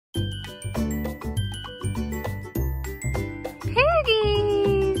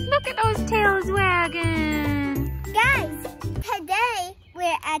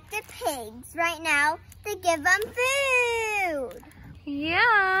at the pigs right now to give them food.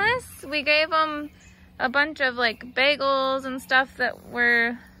 Yes, we gave them a bunch of like bagels and stuff that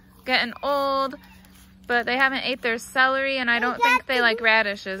were getting old, but they haven't ate their celery, and I don't think they like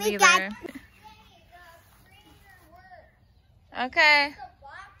radishes either. Okay.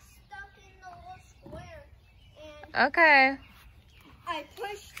 Okay. I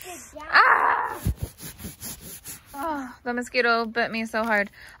pushed it down. Ah! Oh, the mosquito bit me so hard.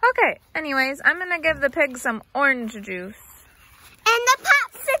 Okay, anyways, I'm gonna give the pig some orange juice. And the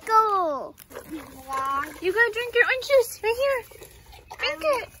popsicle. You gotta drink your orange juice right here. Drink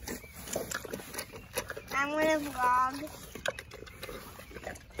it. I'm gonna vlog.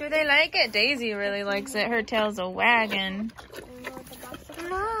 Do they like it? Daisy really likes it. Her tail's a wagging.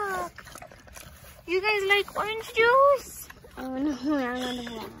 Look. You guys like orange juice? Oh no, I'm gonna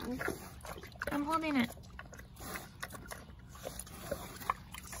vlog. I'm holding it.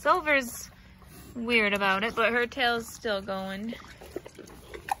 Silver's weird about it, but her tail's still going.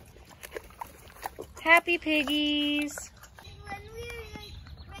 Happy piggies. When we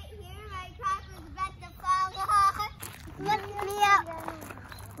were right here, my cat was about to fall off. Lift me up.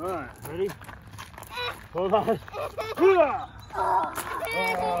 Alright, ready? Hold on.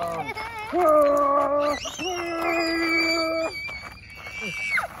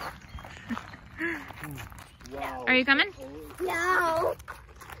 Wow. Are you coming? No.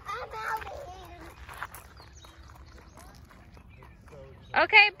 I'm out of here.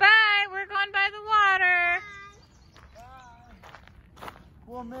 Okay, bye. We're going by the water.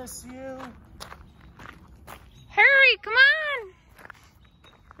 We'll miss you. Hurry, come on.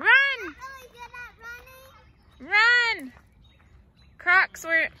 Run. Really good at running. Run.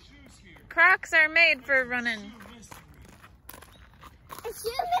 Crocs are made for running. It's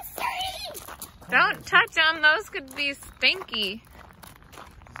you, mystery. Don't touch them. Those could be stinky.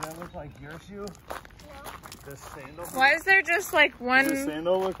 Does that look like your shoe? This sandal? Why is there just like one? Does this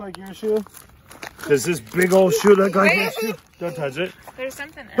sandal look like your shoe? Does this big old shoe look like your shoe? Don't touch it. There's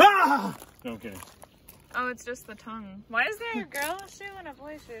something else. Ah! No kidding. Oh, it's just the tongue. Why is there a girl's shoe and a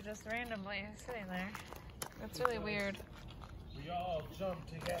boy's shoe just randomly sitting there? That's really weird. We all jump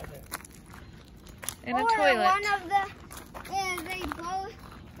together. In a toilet. One of the, and they both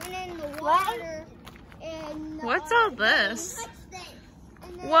went in the water. And What's all this?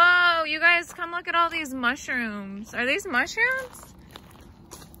 And then, Whoa, you guys come look at all these mushrooms. Are these mushrooms?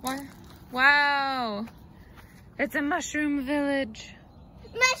 What? Wow. It's a mushroom village.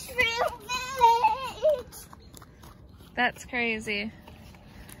 Mushroom village. That's crazy.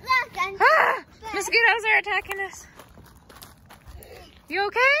 Look, I'm Ah! Mosquitoes are attacking us. You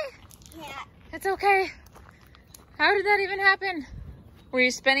okay? yeah. It's okay. How did that even happen? Were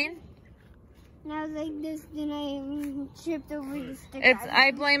you spinning? And I was like this, then I tripped over the stick.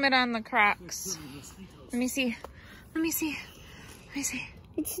 I blame it on the Crocs. Let me see. Let me see. Let me see.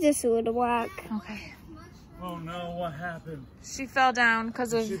 It's just a little walk. Okay. Oh no, what happened? She fell down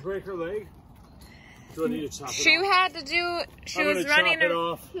because Did of. she break her leg? Do I need to chop it She off? had to do. She I'm was gonna running. chop it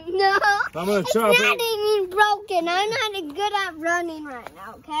off. No. I'm gonna It's chop not it. even broken. I'm not good at running right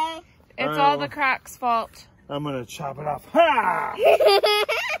now, okay? It's all the Crocs' fault. I'm gonna chop it off. Ha!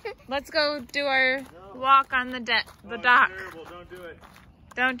 Let's go do our walk on the dock. It's terrible. Don't do it.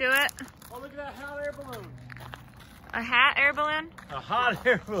 Don't do it. Oh, look at that hot air balloon. A hat air balloon? A hot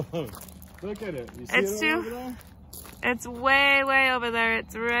air balloon. Look at it. You see It's it too- over there? It's way, way over there.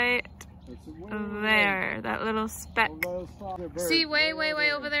 It's right It's way over there. That little speck. Oh, those birds. See, way, way,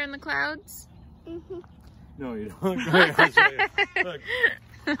 way over there in the clouds. No, you don't. Great, I'll show you. Look.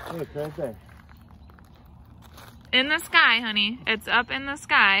 Look, right there. In the sky, honey. It's up in the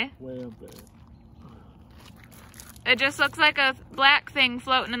sky. Way up there. It just looks like a black thing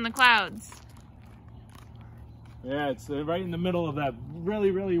floating in the clouds. Yeah, it's right in the middle of that really,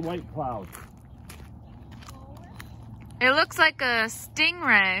 really white cloud. It looks like a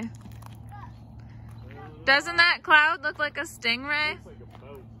stingray. Doesn't that cloud look like a stingray? It looks like a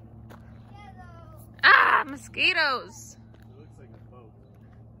boat. Ah, mosquitoes. It looks like a boat.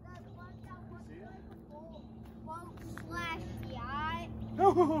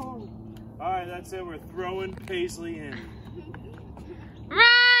 No! Alright, that's it. We're throwing Paisley in.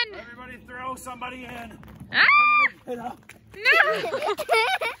 Run! Everybody throw somebody in. Ah! Get up. No!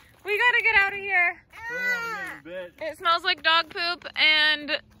 We gotta get out of here. Oh, I'm getting bit. It smells like dog poop and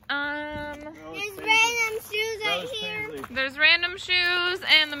There's random shoes right here. Paisley. there's random shoes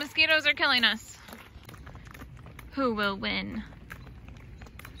and the mosquitoes are killing us. Who will win?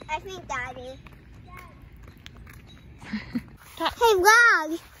 I think Daddy. Hey,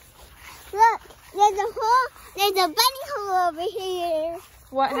 vlog. Look, there's a bunny hole over here.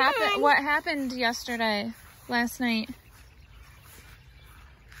 What happened? What happened yesterday, last night?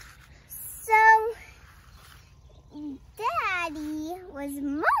 So, Daddy was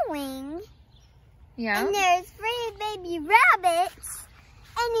mowing. Yeah. And there's 3 baby rabbits,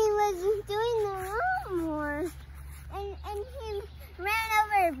 and he was doing the lawnmower, and he ran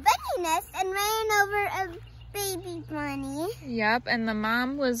over a bunny nest and ran over a baby bunny. Yep, and the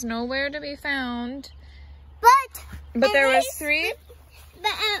mom was nowhere to be found. But there was 3.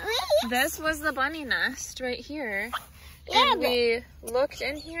 But at least This was the bunny nest right here. Yeah, And we looked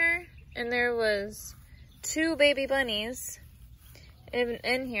in here, and there was 2 baby bunnies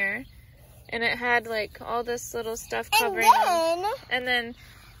in here. And it had like all this little stuff covering them. And then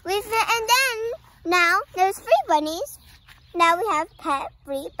now there's 3 bunnies. Now we have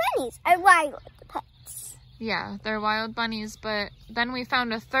pet-free bunnies, or wild pets. yeah, they're wild bunnies, but then we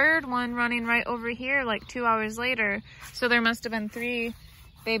found a 3rd one running right over here like 2 hours later. So there must have been 3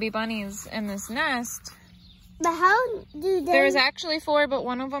 baby bunnies in this nest. But how do they? There was actually 4, but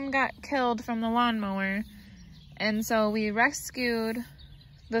one of them got killed from the lawnmower. And so we rescued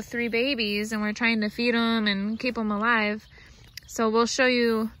the 3 babies, and we're trying to feed them and keep them alive. So we'll show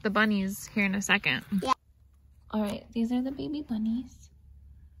you the bunnies here in a second. Yeah. All right, these are the baby bunnies.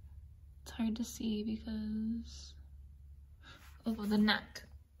 It's hard to see because of the net.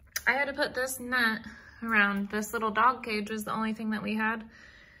 I had to put this net around this little dog cage, was the only thing that we had.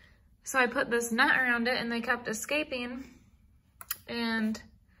 So I put this net around it, and they kept escaping. And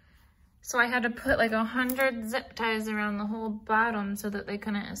so I had to put like 100 zip ties around the whole bottom so that they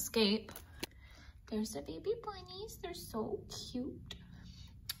couldn't escape. There's the baby bunnies. They're so cute.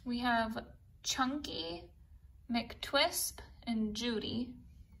 We have Chunky, McTwisp, and Judy.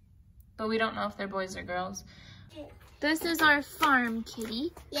 But we don't know if they're boys or girls. This is our farm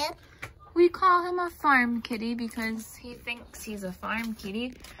kitty. Yep. We call him a farm kitty because he thinks he's a farm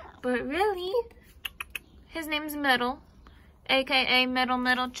kitty. But really, his name's Middle. AKA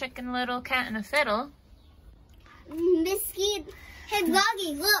Middle Chicken Little Cat in a Fiddle. Mosquito. Hey,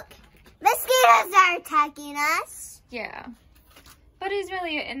 Doggy, look. Mosquitoes are attacking us. Yeah. But he's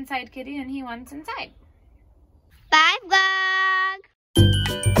really an inside kitty and he wants inside. Bye,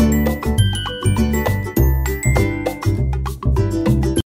 vlog.